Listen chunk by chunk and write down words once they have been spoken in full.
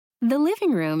The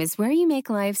living room is where you make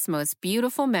life's most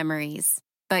beautiful memories.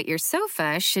 But your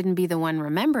sofa shouldn't be the one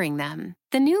remembering them.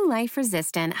 The new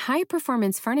life-resistant,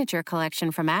 high-performance furniture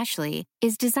collection from Ashley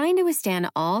is designed to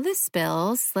withstand all the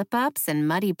spills, slip-ups, and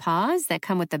muddy paws that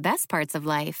come with the best parts of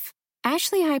life.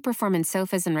 Ashley high-performance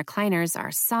sofas and recliners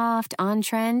are soft,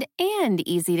 on-trend, and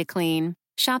easy to clean.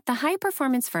 Shop the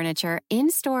high-performance furniture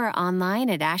in-store or online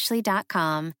at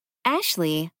ashley.com.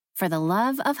 Ashley, for the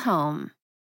love of home.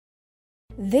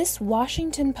 This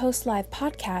Washington Post Live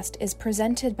podcast is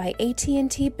presented by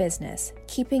AT&T Business,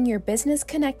 keeping your business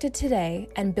connected today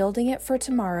and building it for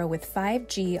tomorrow with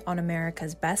 5G on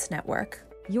America's best network.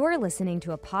 You're listening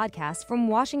to a podcast from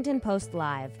Washington Post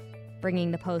Live,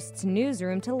 bringing the Post's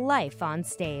newsroom to life on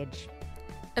stage.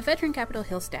 A veteran Capitol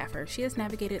Hill staffer, she has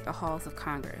navigated the halls of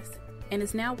Congress and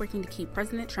is now working to keep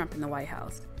President Trump in the White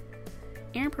House.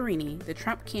 Erin Perrine, the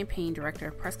Trump campaign director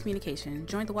of press communication,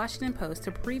 joined the Washington Post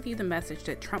to preview the message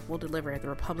that Trump will deliver at the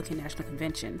Republican National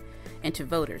Convention and to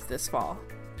voters this fall.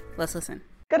 Let's listen.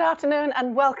 Good afternoon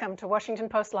and welcome to Washington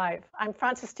Post Live. I'm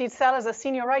Frances Stead Sellers, a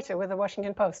senior writer with the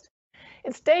Washington Post.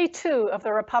 It's day 2 of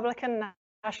the Republican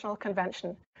National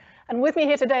Convention. And with me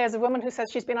here today is a woman who says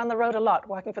she's been on the road a lot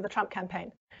working for the Trump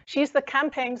campaign. She's the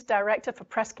campaign's director for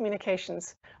press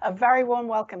communications. A very warm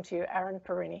welcome to you, Erin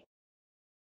Perrine.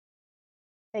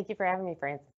 Thank you for having me,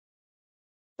 France.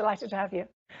 Delighted to have you.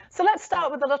 So let's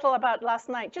start with a little about last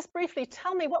night. Just briefly,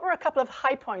 tell me, what were a couple of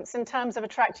high points in terms of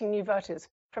attracting new voters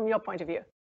from your point of view?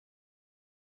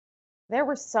 There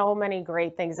were so many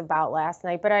great things about last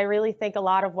night, but I really think a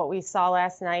lot of what we saw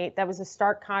last night, that was a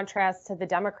stark contrast to the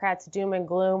Democrats' doom and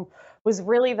gloom, was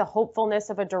really the hopefulness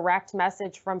of a direct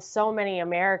message from so many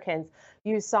Americans.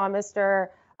 You saw Mr.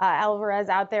 Alvarez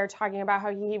out there talking about how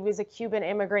he was a Cuban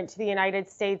immigrant to the United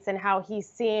States and how he's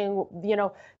seeing,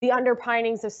 the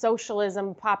underpinnings of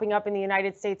socialism popping up in the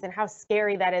United States and how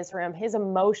scary that is for him, his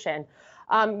emotion.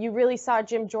 You really saw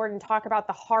Jim Jordan talk about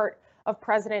the heart of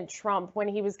President Trump when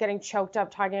he was getting choked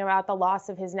up talking about the loss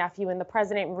of his nephew, and the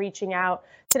president reaching out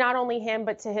to not only him,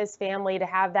 but to his family to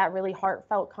have that really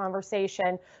heartfelt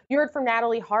conversation. You heard from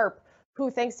Natalie Harp, who,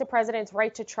 thanks to President's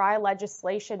right to try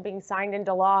legislation being signed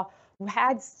into law,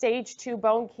 had stage 2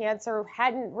 bone cancer,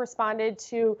 hadn't responded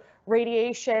to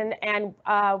radiation, and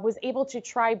was able to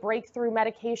try breakthrough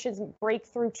medications,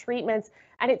 breakthrough treatments,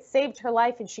 and it saved her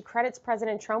life. And she credits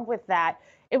President Trump with that.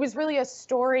 It was really a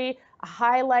story, a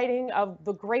highlighting of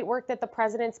the great work that the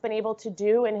president's been able to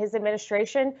do in his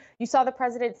administration. You saw the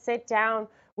president sit down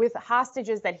with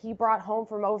hostages that he brought home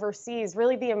from overseas,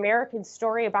 really the American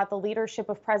story about the leadership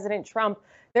of President Trump.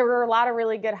 There were a lot of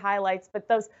really good highlights, but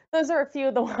those are a few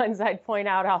of the ones I'd point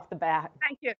out off the bat.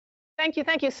 Thank you.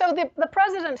 So the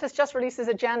president has just released his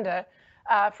agenda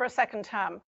for a second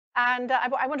term. And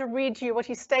I want to read to you what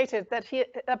he stated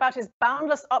about his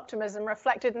boundless optimism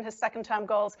reflected in his second term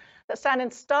goals that stand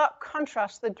in stark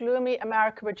contrast to the gloomy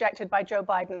America projected by Joe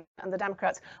Biden and the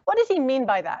Democrats. What does he mean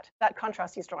by that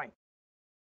contrast he's drawing?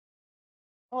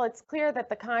 Well, it's clear that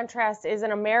the contrast is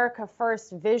an America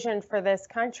First vision for this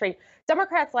country.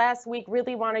 Democrats last week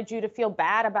really wanted you to feel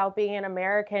bad about being an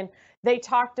American. They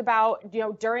talked about,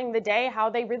 during the day, how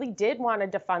they really did want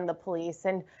to defund the police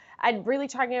and really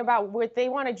talking about what they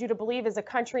wanted you to believe is a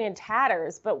country in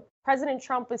tatters. But President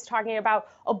Trump was talking about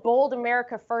a bold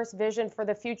America First vision for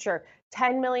the future,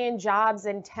 10 million jobs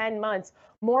in 10 months,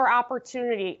 more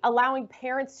opportunity, allowing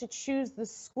parents to choose the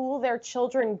school their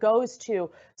children goes to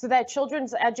so that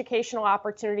children's educational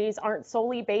opportunities aren't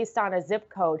solely based on a zip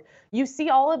code. You see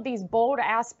all of these bold,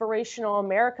 aspirational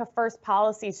America First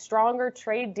policies, stronger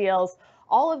trade deals,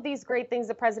 all of these great things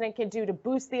the president can do to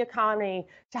boost the economy,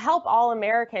 to help all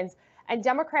Americans. And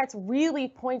Democrats really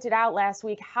pointed out last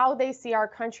week how they see our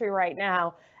country right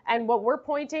now. And what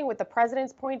the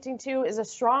president's pointing to is a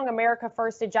strong America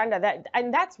First agenda.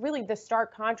 And that's really the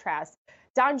stark contrast.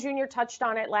 Don Jr. touched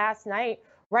on it last night,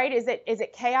 right? Is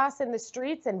it chaos in the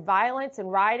streets and violence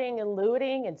and rioting and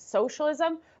looting and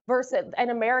socialism versus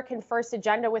an American First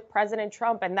agenda with President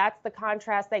Trump? And that's the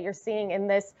contrast that you're seeing in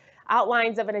this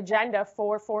outlines of an agenda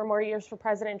for 4 more years for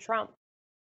President Trump.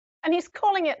 And he's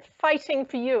calling it fighting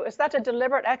for you. Is that a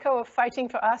deliberate echo of fighting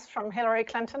for us from Hillary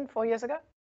Clinton 4 years ago?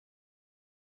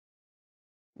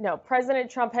 No,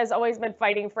 President Trump has always been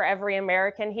fighting for every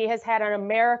American. He has had an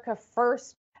American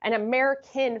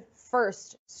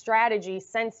first strategy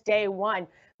since day one.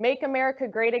 Make America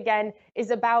Great Again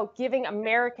is about giving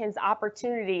Americans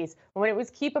opportunities. When it was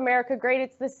Keep America Great,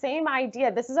 it's the same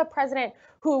idea. This is a president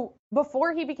who,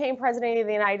 before he became president of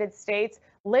the United States,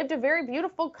 lived a very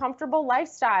beautiful, comfortable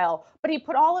lifestyle. But he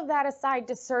put all of that aside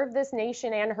to serve this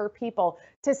nation and her people,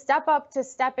 to step up, to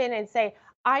step in and say,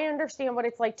 I understand what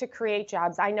it's like to create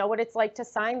jobs. I know what it's like to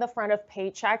sign the front of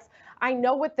paychecks. I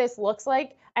know what this looks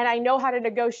like, and I know how to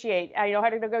negotiate. I know how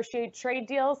to negotiate trade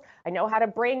deals. I know how to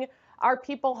bring our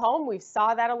people home. We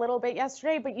saw that a little bit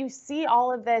yesterday, but you see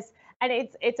all of this, and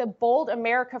it's a bold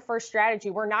America First strategy.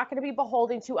 We're not going to be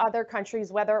beholden to other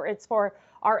countries, whether it's for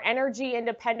our energy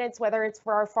independence, whether it's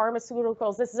for our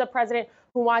pharmaceuticals. This is a president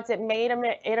who wants it made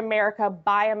in America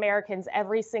by Americans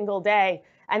every single day.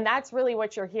 And that's really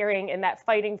what you're hearing in that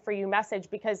Fighting for You message,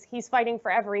 because he's fighting for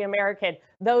every American,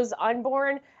 those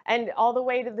unborn and all the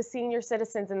way to the senior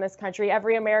citizens in this country.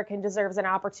 Every American deserves an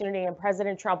opportunity, and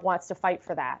President Trump wants to fight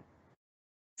for that.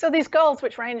 So these goals,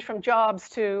 which range from jobs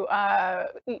to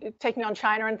taking on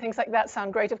China and things like that,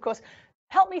 sound great, of course.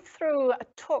 Help me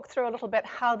talk through a little bit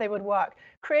how they would work.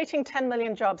 Creating 10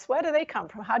 million jobs, where do they come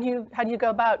from? How do you go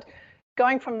about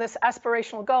going from this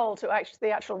aspirational goal to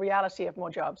the actual reality of more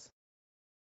jobs?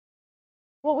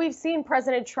 Well, we've seen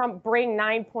President Trump bring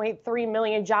 9.3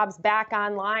 million jobs back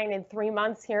online in 3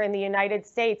 months here in the United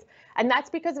States. And that's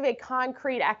because of a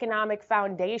concrete economic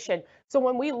foundation. So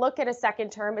when we look at a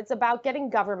second term, it's about getting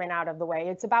government out of the way.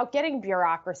 It's about getting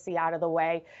bureaucracy out of the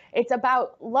way. It's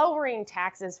about lowering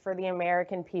taxes for the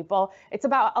American people. It's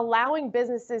about allowing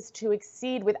businesses to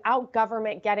exceed without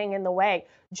government getting in the way.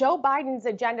 Joe Biden's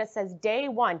agenda says day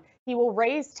one, he will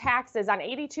raise taxes on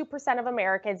 82% of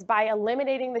Americans by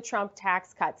eliminating the Trump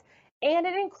tax cuts. And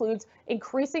it includes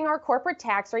increasing our corporate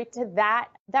tax rate to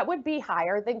that would be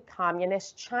higher than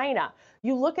communist China.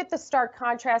 You look at the stark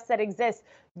contrast that exists.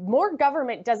 More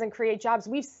government doesn't create jobs.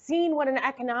 We've seen what an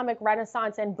economic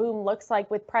renaissance and boom looks like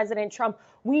with President Trump.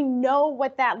 We know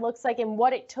what that looks like and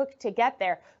what it took to get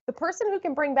there. The person who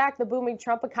can bring back the booming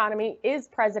Trump economy is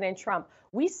President Trump.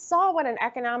 We saw what an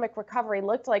economic recovery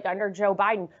looked like under Joe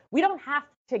Biden. We don't have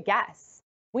to guess.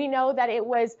 We know that it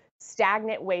was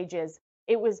stagnant wages.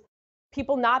 It was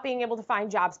people not being able to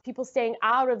find jobs, people staying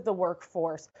out of the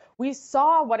workforce. We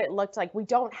saw what it looked like. We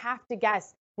don't have to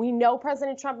guess. We know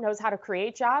President Trump knows how to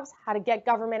create jobs, how to get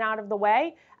government out of the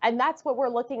way. And that's what we're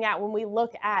looking at when we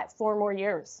look at 4 more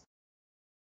years.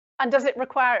 And does it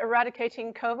require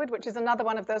eradicating COVID, which is another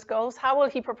one of those goals? How will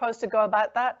he propose to go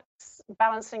about that,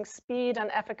 balancing speed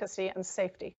and efficacy and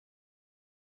safety?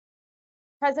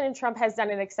 President Trump has done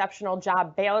an exceptional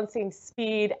job balancing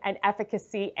speed and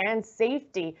efficacy and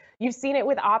safety. You've seen it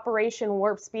with Operation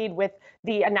Warp Speed, with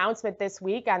the announcement this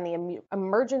week on the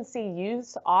emergency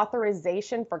use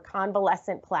authorization for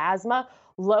convalescent plasma,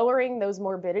 lowering those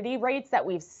morbidity rates that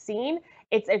we've seen.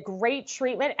 It's a great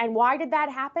treatment. And why did that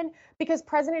happen? Because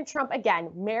President Trump, again,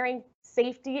 marrying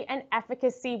safety and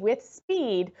efficacy with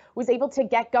speed, was able to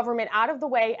get government out of the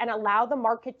way and allow the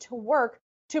market to work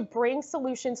to bring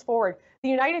solutions forward. The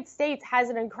United States has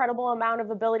an incredible amount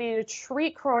of ability to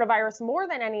treat coronavirus more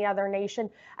than any other nation,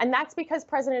 and that's because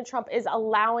President Trump is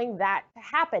allowing that to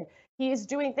happen. He is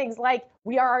doing things like,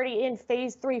 we are already in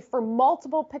phase 3 for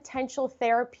multiple potential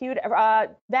therapeutic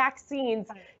vaccines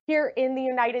here in the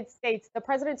United States. The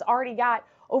president's already got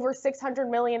over 600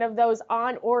 million of those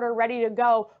on order, ready to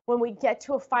go when we get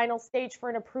to a final stage for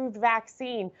an approved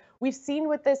vaccine. We've seen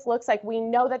what this looks like. We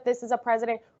know that this is a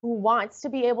president who wants to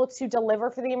be able to deliver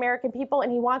for the American people,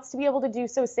 and he wants to be able to do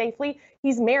so safely.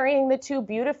 He's marrying the two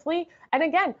beautifully. And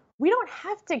again, we don't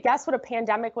have to guess what a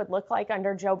pandemic would look like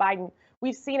under Joe Biden.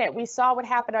 We've seen it. We saw what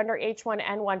happened under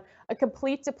H1N1, a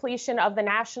complete depletion of the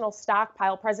national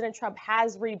stockpile. President Trump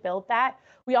has rebuilt that.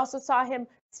 We also saw him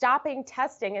stopping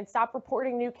testing and stop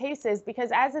reporting new cases,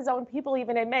 because as his own people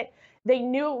even admit, they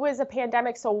knew it was a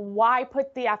pandemic, so why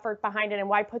put the effort behind it and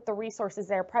why put the resources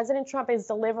there? President Trump is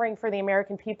delivering for the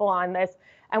American people on this,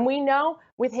 and we know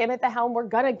with him at the helm, we're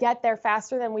going to get there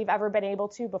faster than we've ever been able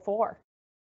to before.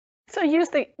 So use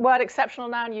the word exceptional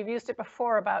now, and you've used it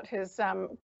before about his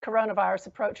coronavirus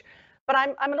approach. But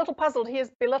I'm a little puzzled. He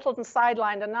has belittled and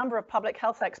sidelined a number of public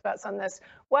health experts on this.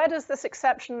 Where does this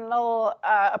exceptional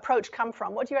approach come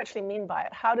from? What do you actually mean by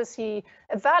it? How does he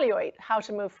evaluate how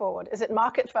to move forward? Is it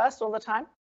market first all the time?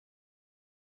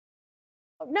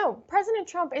 No, President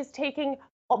Trump is taking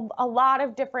a lot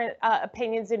of different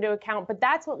opinions into account, but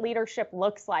that's what leadership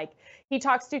looks like. He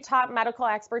talks to top medical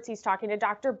experts. He's talking to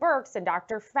Dr. Birx and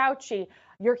Dr. Fauci.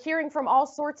 You're hearing from all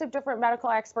sorts of different medical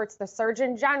experts, the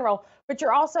Surgeon General, but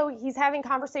he's having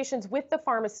conversations with the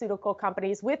pharmaceutical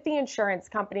companies, with the insurance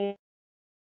companies.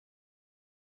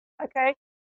 Okay.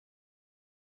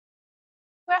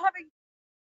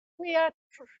 We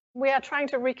are trying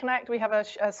to reconnect. We have a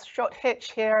short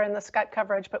hitch here in the Skype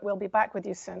coverage, but we'll be back with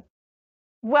you soon.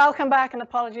 Welcome back, and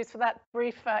apologies for that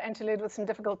brief interlude with some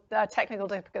difficult technical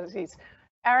difficulties.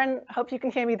 Erin, hope you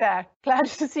can hear me there. Glad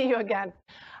to see you again.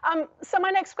 So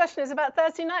my next question is about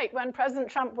Thursday night when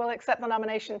President Trump will accept the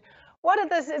nomination.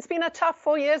 It's been a tough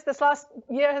 4 years. This last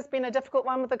year has been a difficult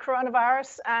one with the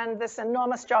coronavirus and this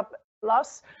enormous job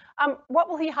loss. What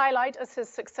will he highlight as his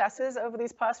successes over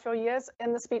these past 4 years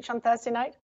in the speech on Thursday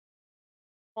night?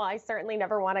 Well, I certainly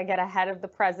never want to get ahead of the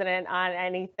president on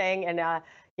anything. And,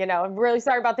 I'm really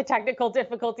sorry about the technical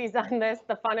difficulties on this,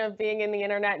 the fun of being in the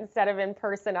internet instead of in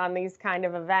person on these kind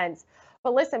of events.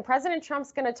 But listen, President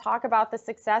Trump's going to talk about the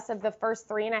success of the first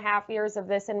 3.5 years of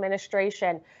this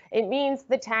administration. It means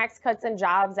the Tax Cuts and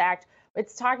Jobs Act.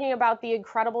 It's talking about the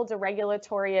incredible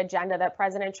deregulatory agenda that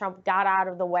President Trump got out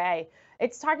of the way.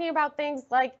 It's talking about things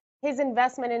like his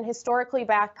investment in historically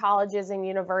black colleges and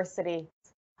universities,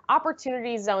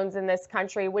 opportunity zones in this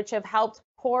country, which have helped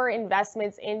pour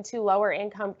investments into lower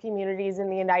income communities in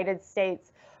the United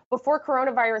States. Before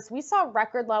coronavirus, we saw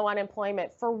record low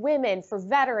unemployment for women, for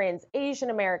veterans, Asian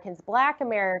Americans, Black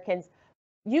Americans.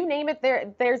 You name it,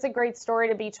 there's a great story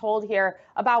to be told here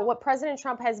about what President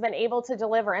Trump has been able to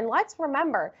deliver. And let's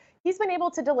remember, he's been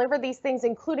able to deliver these things,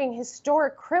 including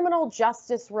historic criminal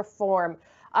justice reform,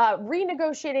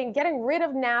 renegotiating, getting rid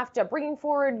of NAFTA, bringing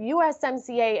forward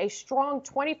USMCA, a strong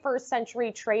 21st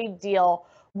century trade deal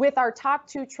with our top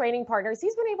 2 trading partners.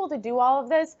 He's been able to do all of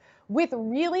this with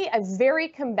really a very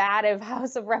combative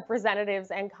House of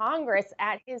Representatives and Congress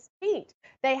at his feet.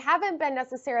 They haven't been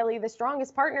necessarily the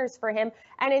strongest partners for him,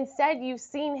 and instead you've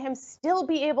seen him still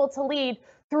be able to lead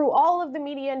through all of the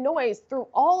media noise, through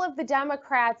all of the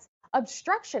Democrats'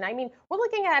 obstruction. I mean, we're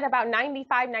looking at about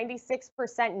 95,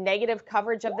 96% negative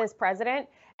coverage of this president,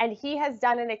 and he has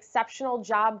done an exceptional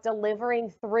job delivering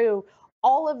through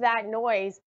all of that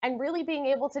noise and really being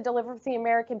able to deliver for the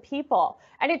American people.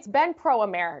 And it's been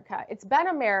pro-America. It's been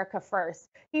America first.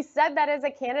 He said that as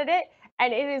a candidate,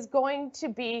 and it is going to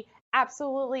be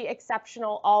absolutely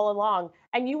exceptional all along.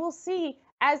 And you will see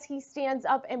as he stands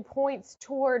up and points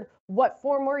toward what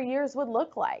 4 more years would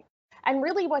look like. And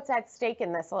really what's at stake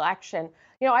in this election.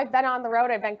 I've been on the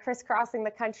road. I've been crisscrossing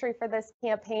the country for this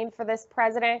campaign for this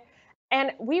president.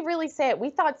 And we really say it. We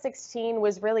thought 2016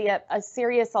 was really a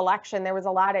serious election. There was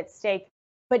a lot at stake.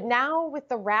 But now with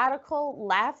the radical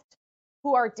left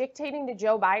who are dictating to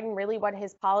Joe Biden really what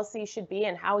his policy should be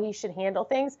and how he should handle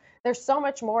things, there's so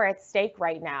much more at stake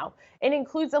right now. It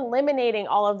includes eliminating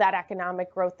all of that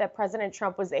economic growth that President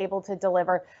Trump was able to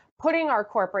deliver, putting our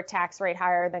corporate tax rate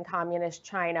higher than communist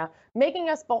China, making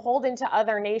us beholden to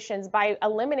other nations by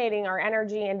eliminating our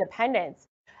energy independence.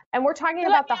 And we're talking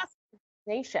about the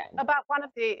nation. About one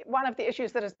of the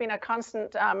issues that has been a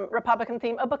constant Republican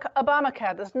theme,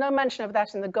 Obamacare. There's no mention of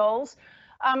that in the goals.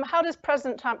 How does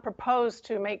President Trump propose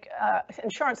to make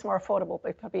insurance more affordable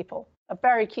for people? A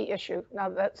very key issue now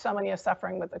that so many are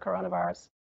suffering with the coronavirus.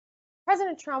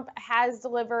 President Trump has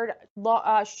delivered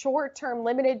short-term,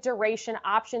 limited duration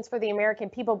options for the American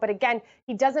people. But again,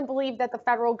 he doesn't believe that the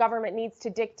federal government needs to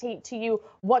dictate to you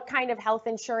what kind of health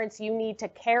insurance you need to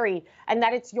carry and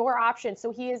that it's your option.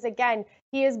 So he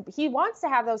wants to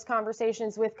have those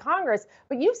conversations with Congress.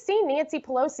 But you've seen Nancy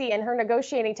Pelosi and her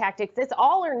negotiating tactics. It's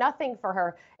all or nothing for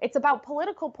her. It's about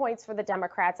political points for the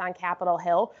Democrats on Capitol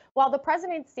Hill, while the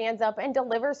president stands up and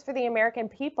delivers for the American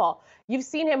people. You've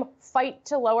seen him fight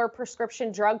to lower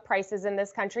prescription drug prices in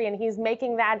this country, and he's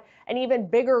making that an even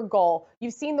bigger goal.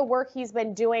 You've seen the work he's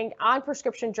been doing on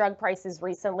prescription drug prices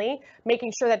recently,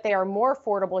 making sure that they are more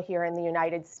affordable here in the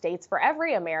United States for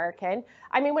every American.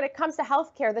 I mean, when it comes to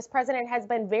health care, this president has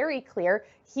been very clear.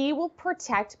 He will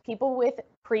protect people with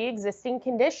pre-existing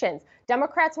conditions.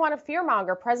 Democrats want to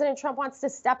fearmonger. President Trump wants to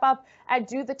step up and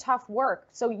do the tough work.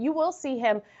 So you will see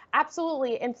him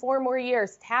absolutely in 4 more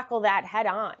years tackle that head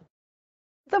on.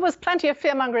 There was plenty of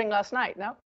fearmongering last night,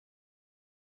 no?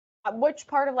 Which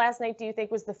part of last night do you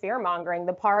think was the fearmongering?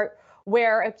 The part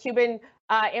where a Cuban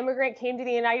immigrant came to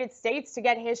the United States to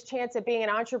get his chance at being an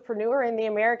entrepreneur in the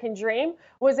American dream?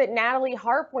 Was it Natalie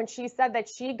Harp when she said that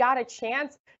she got a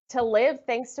chance to live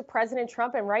thanks to President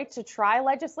Trump and right to try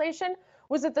legislation?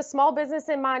 Was it the small business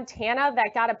in Montana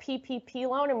that got a PPP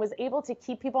loan and was able to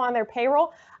keep people on their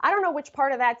payroll? I don't know which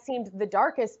part of that seemed the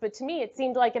darkest, but to me, it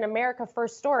seemed like an America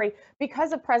First story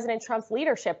because of President Trump's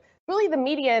leadership. Really, the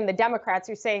media and the Democrats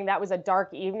are saying that was a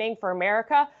dark evening for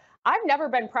America. I've never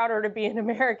been prouder to be an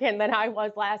American than I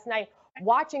was last night,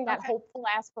 watching that hopeful,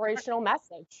 aspirational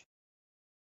message.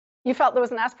 You felt there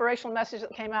was an aspirational message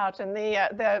that came out, and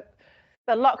the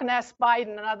Loch Ness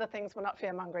Biden and other things were not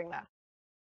fear-mongering there.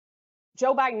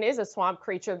 Joe Biden is a swamp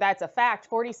creature. That's a fact.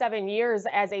 47 years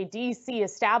as a DC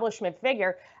establishment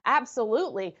figure.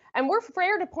 Absolutely. And we're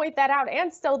fair to point that out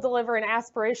and still deliver an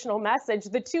aspirational message.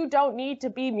 The two don't need to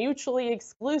be mutually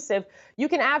exclusive. You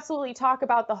can absolutely talk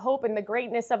about the hope and the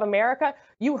greatness of America.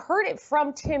 You heard it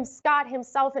from Tim Scott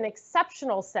himself, an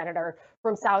exceptional senator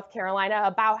from South Carolina,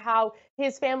 about how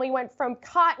his family went from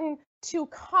cotton to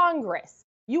Congress.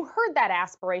 You heard that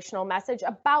aspirational message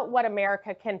about what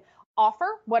America can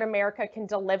offer, what America can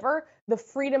deliver, the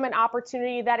freedom and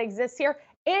opportunity that exists here.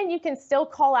 And you can still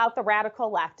call out the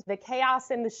radical left, the chaos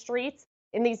in the streets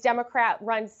in these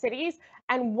Democrat-run cities,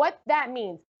 and what that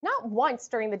means. Not once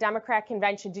during the Democrat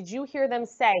convention did you hear them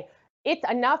say,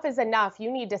 enough is enough.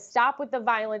 You need to stop with the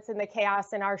violence and the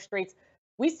chaos in our streets.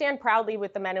 We stand proudly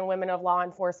with the men and women of law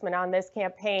enforcement on this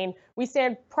campaign. We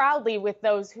stand proudly with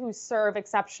those who serve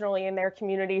exceptionally in their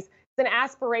communities. It's an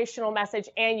aspirational message,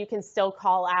 and you can still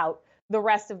call out the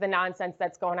rest of the nonsense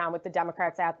that's going on with the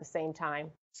Democrats at the same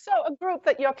time. So a group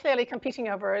that you're clearly competing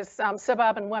over is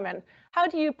suburban women. How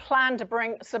do you plan to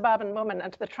bring suburban women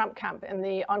into the Trump camp in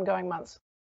the ongoing months?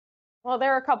 Well,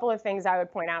 there are a couple of things I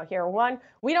would point out here. One,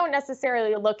 we don't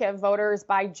necessarily look at voters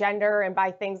by gender and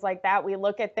by things like that. We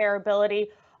look at their ability.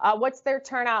 What's their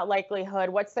turnout likelihood?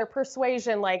 What's their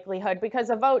persuasion likelihood? Because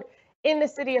a vote in the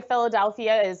city of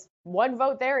Philadelphia is one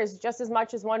vote there is just as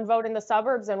much as one vote in the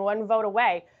suburbs and one vote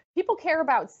away. People care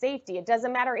about safety. It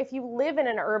doesn't matter if you live in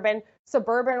an urban,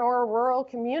 suburban, or a rural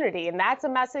community. And that's a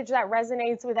message that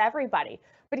resonates with everybody.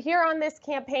 But here on this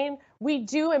campaign, we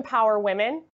do empower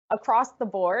women across the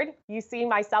board. You see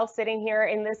myself sitting here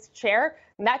in this chair,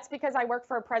 and that's because I work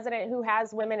for a president who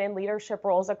has women in leadership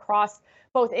roles across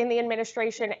both in the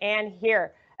administration and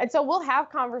here. And so we'll have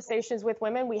conversations with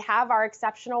women. We have our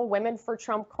exceptional Women for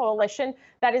Trump coalition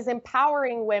that is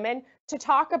empowering women to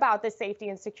talk about the safety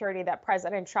and security that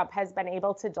President Trump has been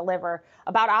able to deliver,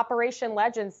 about Operation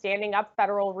Legend, standing up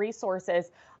federal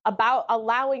resources, about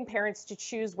allowing parents to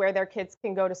choose where their kids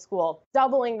can go to school,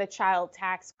 doubling the child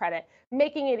tax credit,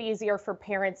 making it easier for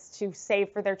parents to save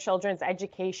for their children's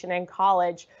education and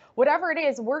college. Whatever it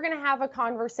is, we're going to have a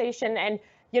conversation. And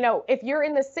you know, if you're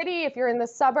in the city, if you're in the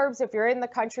suburbs, if you're in the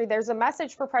country, there's a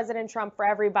message for President Trump for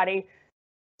everybody.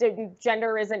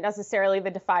 Gender isn't necessarily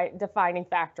the defining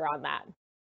factor on that.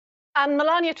 And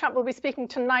Melania Trump will be speaking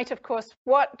tonight, of course.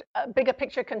 What bigger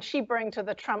picture can she bring to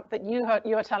the Trump that you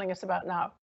are telling us about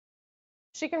now?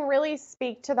 She can really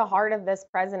speak to the heart of this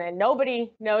president.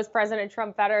 Nobody knows President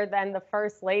Trump better than the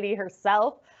First Lady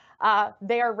herself.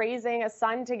 They are raising a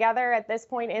son together at this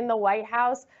point in the White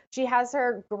House. She has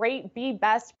her Great Be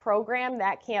Best program,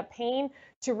 that campaign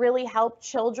to really help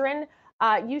children.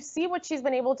 You see what she's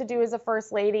been able to do as a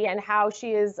First Lady and how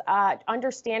she is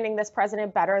understanding this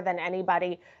president better than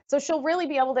anybody. So she'll really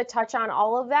be able to touch on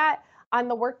all of that, on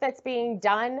the work that's being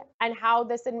done and how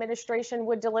this administration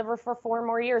would deliver for 4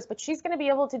 more years. But she's going to be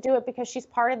able to do it because she's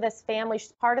part of this family.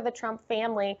 She's part of the Trump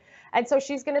family. And so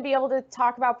she's going to be able to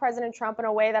talk about President Trump in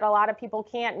a way that a lot of people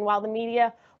can't. And while the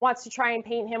media wants to try and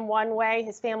paint him one way,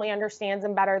 his family understands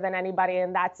him better than anybody.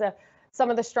 And that's some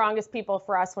of the strongest people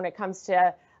for us when it comes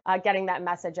to getting that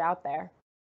message out there.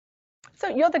 So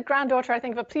you're the granddaughter, I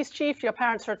think, of a police chief. Your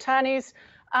parents are attorneys.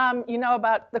 You know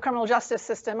about the criminal justice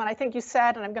system. And I think you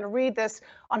said, and I'm going to read this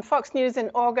on Fox News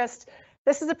in August,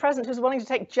 this is a president who's willing to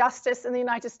take justice in the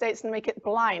United States and make it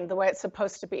blind the way it's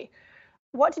supposed to be.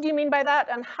 What did you mean by that?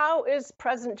 And how is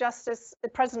President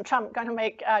Trump going to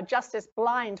make justice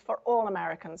blind for all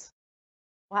Americans?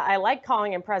 Well, I like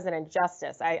calling him President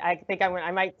Justice. I think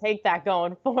I might take that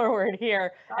going forward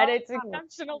here. And it's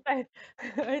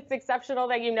exceptional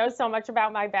that you know so much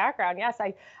about my background. Yes,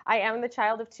 I am the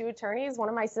child of 2 attorneys. One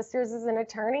of my sisters is an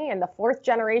attorney and the 4th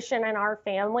generation in our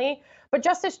family. But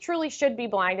justice truly should be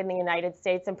blind in the United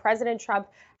States. And President Trump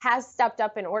has stepped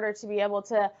up in order to be able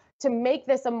to make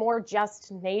this a more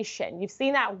just nation. You've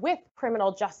seen that with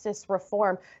criminal justice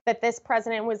reform, that this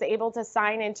president was able to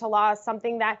sign into law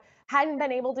something that hadn't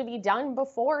been able to be done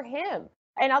before him.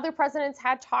 And other presidents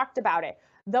had talked about it.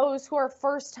 Those who are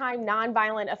first-time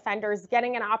nonviolent offenders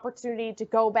getting an opportunity to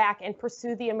go back and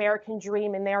pursue the American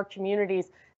dream in their communities.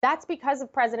 That's because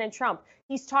of President Trump.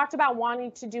 He's talked about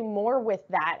wanting to do more with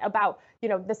that, about, you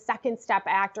know, the Second Step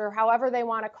Act or however they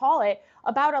want to call it,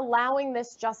 about allowing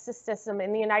this justice system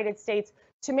in the United States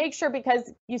to make sure,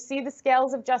 because you see the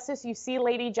scales of justice, you see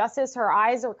Lady Justice, her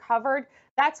eyes are covered.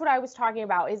 That's what I was talking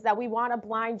about, is that we want a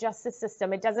blind justice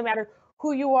system. It doesn't matter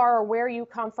who you are or where you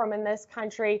come from in this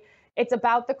country. It's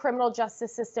about the criminal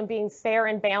justice system being fair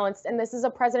and balanced. And this is a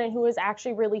president who has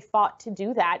actually really fought to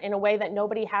do that in a way that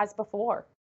nobody has before.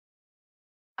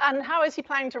 And how is he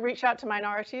planning to reach out to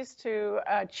minorities to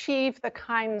achieve the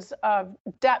kinds of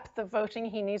depth of voting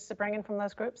he needs to bring in from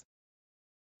those groups?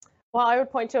 Well, I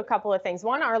would point to a couple of things.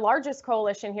 One, our largest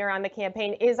coalition here on the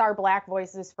campaign is our Black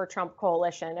Voices for Trump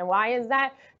coalition. And why is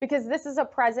that? Because this is a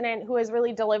president who has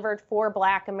really delivered for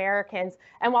Black Americans.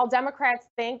 And while Democrats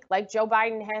think, like Joe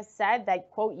Biden has said, that,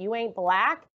 quote, you ain't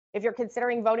Black, if you're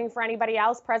considering voting for anybody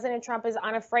else, President Trump is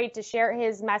unafraid to share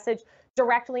his message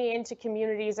directly into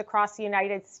communities across the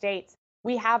United States.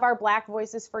 We have our Black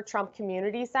Voices for Trump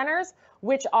community centers,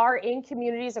 which are in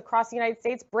communities across the United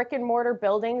States, brick and mortar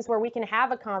buildings where we can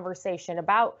have a conversation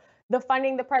about the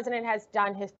funding the president has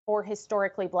done for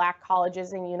historically Black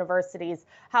colleges and universities,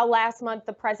 how last month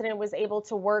the president was able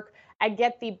to work and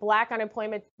get the Black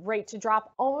unemployment rate to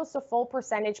drop almost a full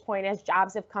percentage point as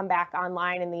jobs have come back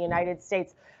online in the United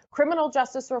States. Criminal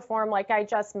justice reform, like I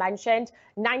just mentioned,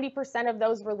 90% of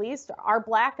those released are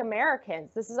Black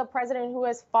Americans. This is a president who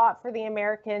has fought for the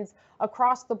Americans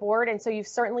across the board. And so you've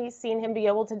certainly seen him be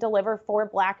able to deliver for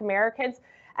Black Americans.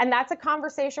 And that's a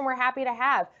conversation we're happy to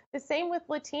have. The same with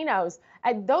Latinos.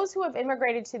 And those who have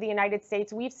immigrated to the United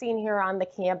States, we've seen here on the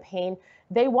campaign,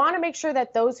 they want to make sure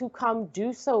that those who come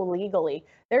do so legally.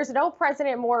 There's no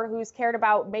president more who's cared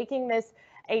about making this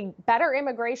a better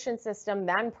immigration system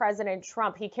than President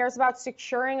Trump. He cares about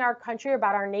securing our country,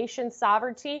 about our nation's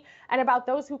sovereignty, and about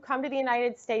those who come to the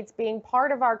United States being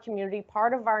part of our community,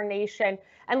 part of our nation.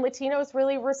 And Latinos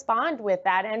really respond with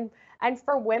that. And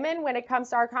for women, when it comes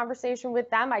to our conversation with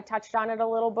them, I touched on it a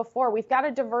little before. We've got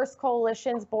a diverse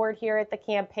coalitions board here at the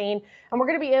campaign, and we're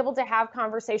going to be able to have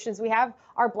conversations. We have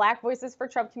our Black Voices for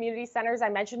Trump community centers. I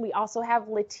mentioned we also have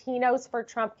Latinos for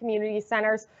Trump community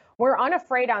centers. We're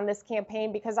unafraid on this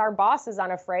campaign because our boss is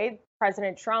unafraid,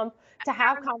 President Trump, to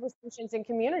have conversations in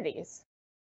communities.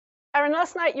 Erin,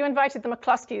 last night you invited the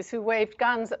McCloskeys, who waved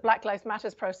guns at Black Lives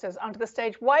Matter's protesters, onto the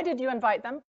stage. Why did you invite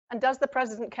them? And does the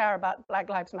president care about Black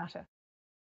Lives Matter?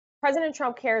 President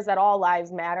Trump cares that all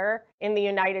lives matter in the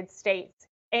United States.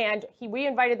 And we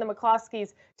invited the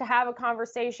McCloskeys to have a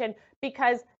conversation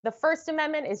because the First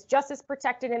Amendment is just as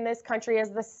protected in this country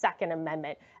as the Second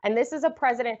Amendment. And this is a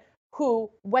president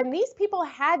who, when these people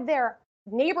had their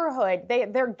neighborhood,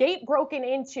 their gate broken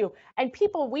into, and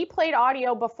we played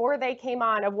audio before they came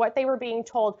on of what they were being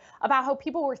told about how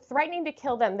people were threatening to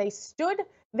kill them. They stood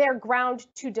their ground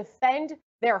to defend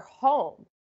their home.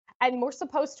 And we're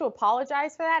supposed to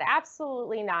apologize for that?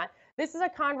 Absolutely not. This is a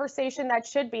conversation that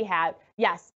should be had.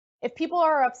 Yes, if people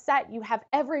are upset, you have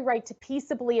every right to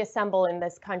peaceably assemble in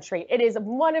this country. It is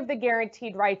one of the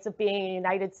guaranteed rights of being a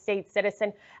United States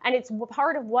citizen, and it's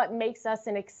part of what makes us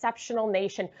an exceptional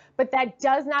nation. But that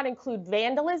does not include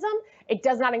vandalism. It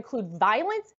does not include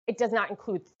violence. It does not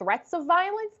include threats of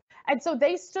violence. And so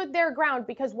they stood their ground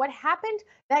because what happened,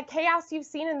 that chaos you've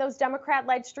seen in those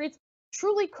Democrat-led streets,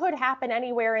 truly could happen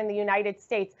anywhere in the United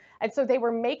States. And so they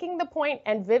were making the point,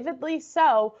 and vividly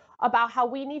so, about how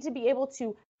we need to be able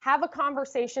to have a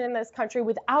conversation in this country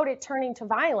without it turning to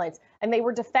violence. And they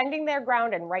were defending their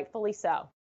ground, and rightfully so.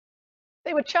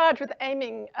 They were charged with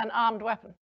aiming an armed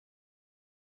weapon.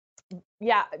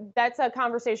 Yeah, that's a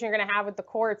conversation you're going to have with the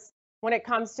courts when it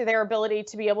comes to their ability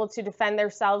to be able to defend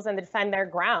themselves and defend their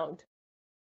ground.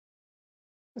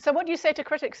 So what do you say to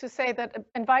critics who say that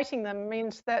inviting them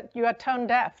means that you are tone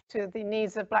deaf to the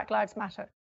needs of Black Lives Matter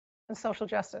and social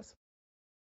justice?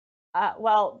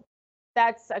 Well,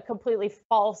 that's a completely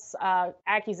false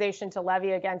accusation to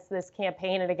levy against this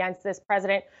campaign and against this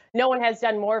president. No one has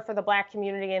done more for the Black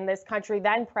community in this country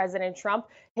than President Trump.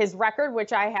 His record,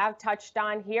 which I have touched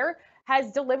on here, has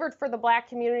delivered for the Black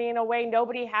community in a way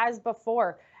nobody has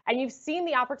before. And you've seen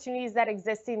the opportunities that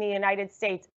exist in the United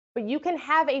States. But you can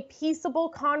have a peaceable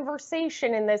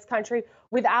conversation in this country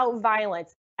without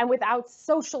violence and without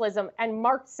socialism and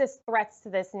Marxist threats to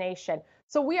this nation.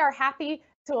 So we are happy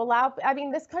to allow,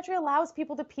 this country allows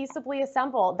people to peaceably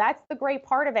assemble. That's the great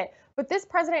part of it. But this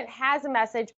president has a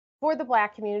message for the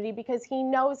Black community because he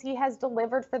knows he has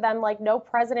delivered for them like no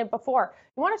president before.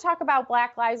 You want to talk about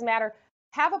Black Lives Matter?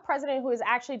 Have a president who has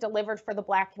actually delivered for the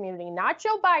Black community, not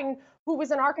Joe Biden, who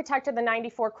was an architect of the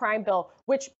 '94 crime bill,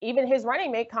 which even his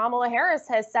running mate, Kamala Harris,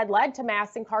 has said led to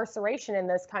mass incarceration in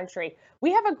this country.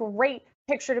 We have a great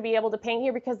picture to be able to paint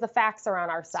here because the facts are on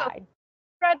our side. So,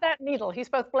 thread that needle. He's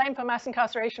both blamed for mass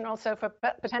incarceration, also for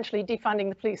potentially defunding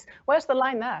the police. Where's the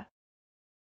line there?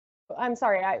 I'm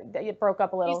sorry, it broke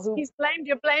up a little. He's blamed,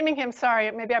 you're blaming him, sorry,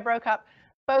 maybe I broke up,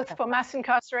 both for mass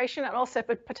incarceration and also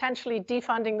for potentially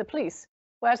defunding the police.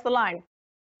 Where's the line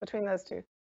between those two?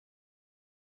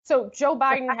 So Joe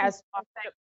Biden has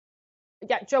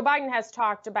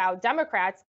talked about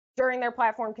Democrats during their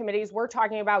platform committees were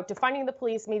talking about defunding the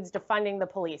police means defunding the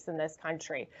police in this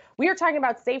country. We are talking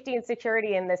about safety and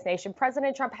security in this nation.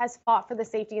 President Trump has fought for the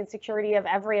safety and security of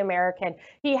every American.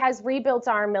 He has rebuilt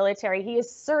our military. He is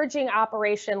surging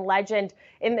Operation Legend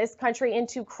in this country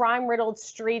into crime-riddled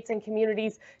streets and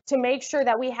communities to make sure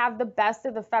that we have the best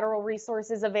of the federal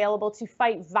resources available to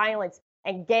fight violence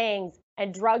and gangs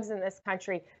and drugs in this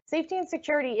country. Safety and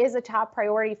security is a top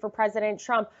priority for President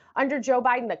Trump. Under Joe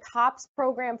Biden, the COPS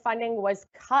program funding was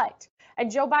cut.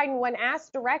 And Joe Biden, when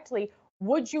asked directly,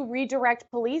 would you redirect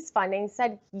police funding,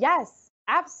 said, yes,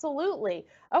 absolutely.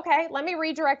 Okay, let me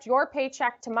redirect your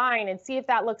paycheck to mine and see if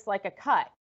that looks like a cut.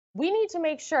 We need to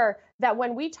make sure that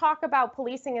when we talk about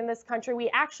policing in this country, we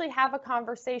actually have a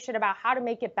conversation about how to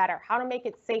make it better, how to make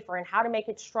it safer, and how to make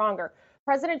it stronger.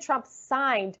 President Trump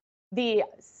signed the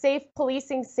Safe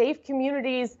Policing, Safe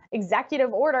Communities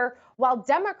executive order, while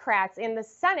Democrats in the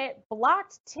Senate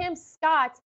blocked Tim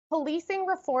Scott's policing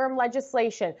reform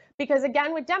legislation. Because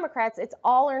again, with Democrats, it's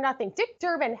all or nothing. Dick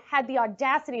Durbin had the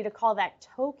audacity to call that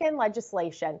token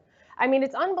legislation. I mean,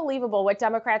 it's unbelievable what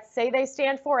Democrats say they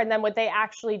stand for and then what they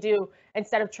actually do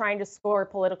instead of trying to score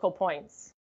political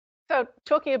points. So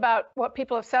talking about what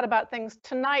people have said about things,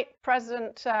 tonight,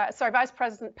 Vice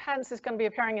President Pence is going to be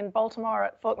appearing in Baltimore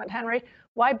at Fort McHenry.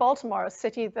 Why Baltimore, a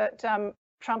city that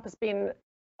Trump has been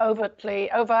overtly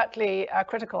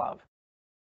critical of?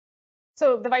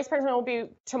 So the vice president will be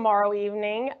tomorrow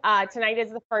evening. Tonight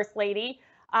is the first lady.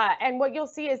 And what you'll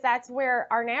see is that's where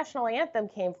our national anthem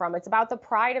came from. It's about the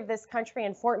pride of this country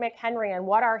and Fort McHenry and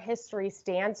what our history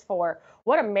stands for,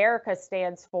 what America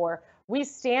stands for. We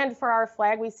stand for our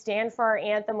flag, we stand for our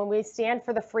anthem, and we stand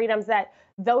for the freedoms that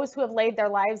those who have laid their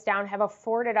lives down have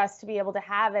afforded us to be able to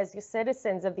have as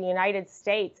citizens of the United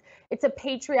States. It's a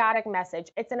patriotic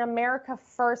message. It's an America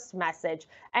First message.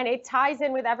 And it ties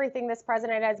in with everything this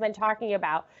president has been talking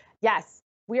about. Yes,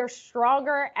 we are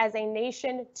stronger as a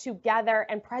nation together,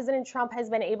 and President Trump has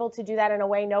been able to do that in a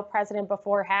way no president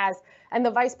before has. And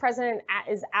the vice president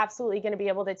is absolutely going to be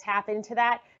able to tap into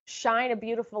that, shine a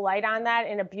beautiful light on that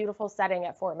in a beautiful setting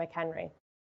at Fort McHenry.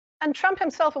 And Trump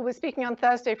himself will be speaking on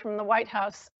Thursday from the White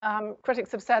House.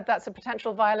 Critics have said that's a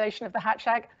potential violation of the Hatch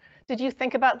Act. Did you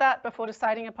think about that before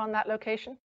deciding upon that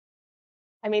location?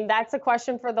 I mean, that's a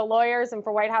question for the lawyers and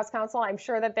for White House counsel. I'm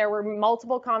sure that there were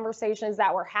multiple conversations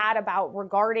that were had about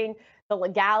regarding the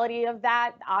legality of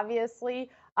that, obviously.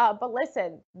 But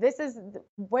listen, this is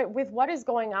with what is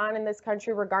going on in this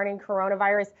country regarding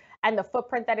coronavirus and the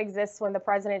footprint that exists when the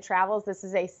president travels. This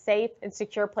is a safe and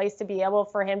secure place to be able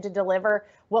for him to deliver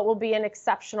what will be an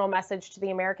exceptional message to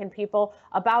the American people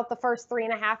about the first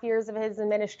 3.5 years of his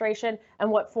administration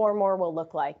and what 4 more will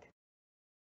look like.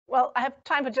 Well, I have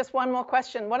time for just one more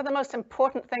question. What are the most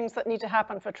important things that need to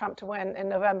happen for Trump to win in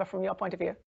November from your point of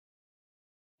view?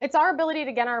 It's our ability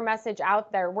to get our message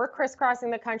out there. We're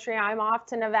crisscrossing the country. I'm off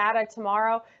to Nevada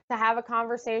tomorrow to have a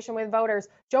conversation with voters.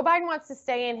 Joe Biden wants to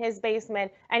stay in his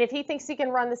basement, and if he thinks he can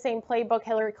run the same playbook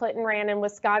Hillary Clinton ran in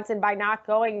Wisconsin by not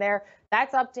going there,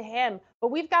 that's up to him.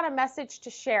 But we've got a message to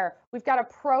share. We've got a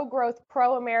pro-growth,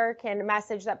 pro-American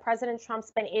message that President Trump's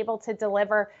been able to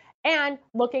deliver, and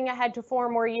looking ahead to 4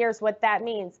 more years, what that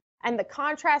means. And the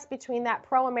contrast between that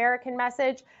pro-American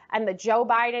message and the Joe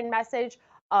Biden message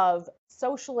of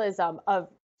socialism, of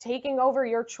taking over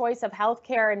your choice of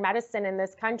healthcare and medicine in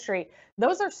this country,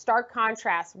 those are stark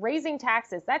contrasts. Raising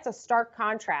taxes, that's a stark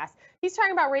contrast. He's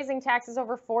talking about raising taxes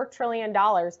over $4 trillion.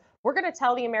 We're going to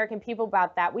tell the American people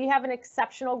about that. We have an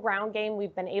exceptional ground game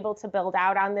we've been able to build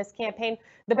out on this campaign,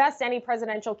 the best any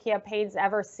presidential campaign's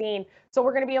ever seen. So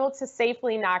we're going to be able to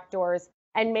safely knock doors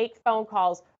and make phone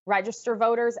calls, register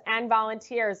voters and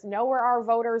volunteers, know where our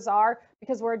voters are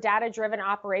because we're a data-driven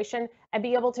operation, and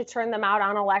be able to turn them out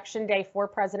on Election Day for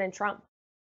President Trump.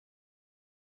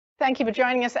 Thank you for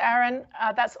joining us, Erin.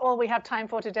 That's all we have time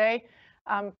for today.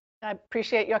 I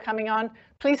appreciate your coming on.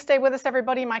 Please stay with us,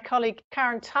 everybody. My colleague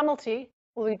Karen Tumulty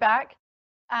will be back,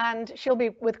 and she'll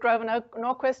be with Grover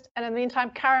Norquist. And in the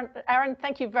meantime, Erin,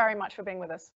 thank you very much for being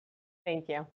with us. Thank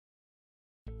you.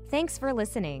 Thanks for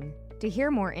listening. To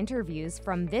hear more interviews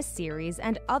from this series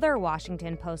and other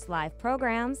Washington Post Live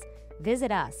programs,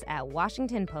 visit us at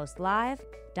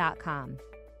WashingtonPostLive.com.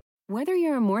 Whether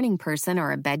you're a morning person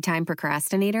or a bedtime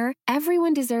procrastinator,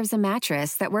 everyone deserves a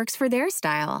mattress that works for their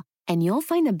style. And you'll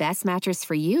find the best mattress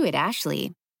for you at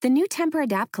Ashley. The new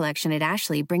Temper-Adapt collection at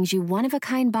Ashley brings you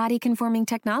one-of-a-kind body-conforming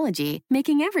technology,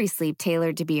 making every sleep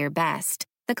tailored to be your best.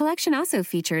 The collection also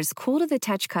features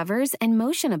cool-to-the-touch covers and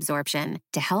motion absorption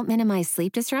to help minimize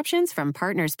sleep disruptions from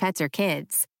partners, pets, or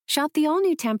kids. Shop the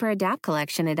all-new Temper-Adapt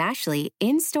collection at Ashley,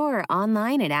 in-store or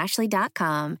online at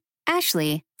ashley.com.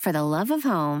 Ashley, for the love of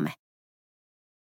home.